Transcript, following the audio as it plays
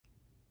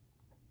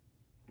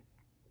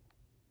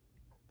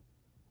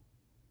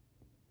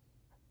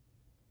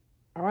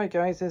Alright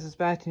guys, this is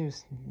bad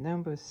news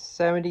number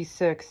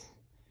 76.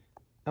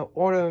 An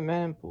Order of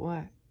Men in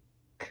Black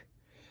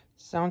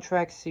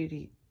soundtrack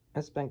CD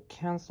has been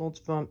cancelled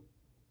from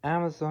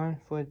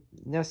Amazon for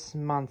this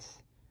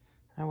month.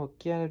 I will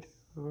get it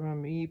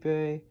from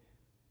eBay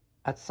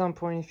at some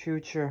point in the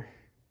future.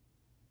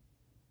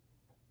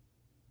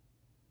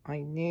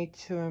 I need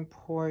to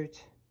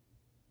import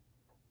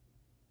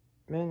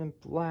Men in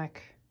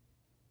Black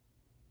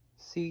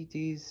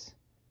CDs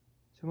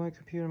to my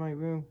computer in my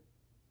room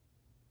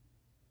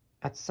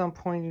at some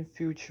point in the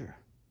future.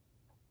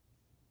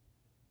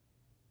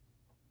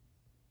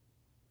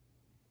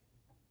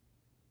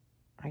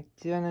 I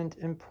didn't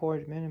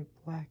import Men in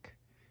Black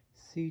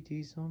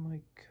CDs on my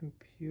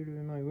computer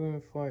in my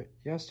room for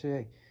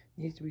yesterday.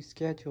 It needs to be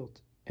scheduled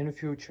in the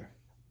future.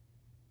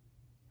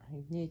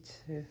 I need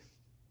to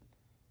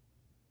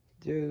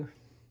do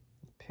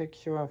a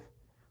picture of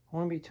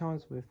Hornby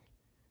Tones with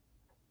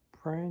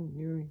brand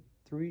new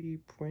 3D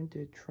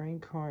printed train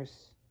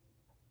cars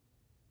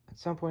at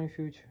some point in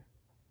the future.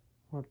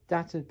 Well,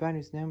 that's it. Bad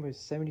news number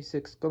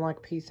 76. Good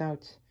luck. Peace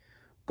out.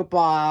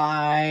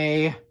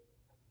 Goodbye.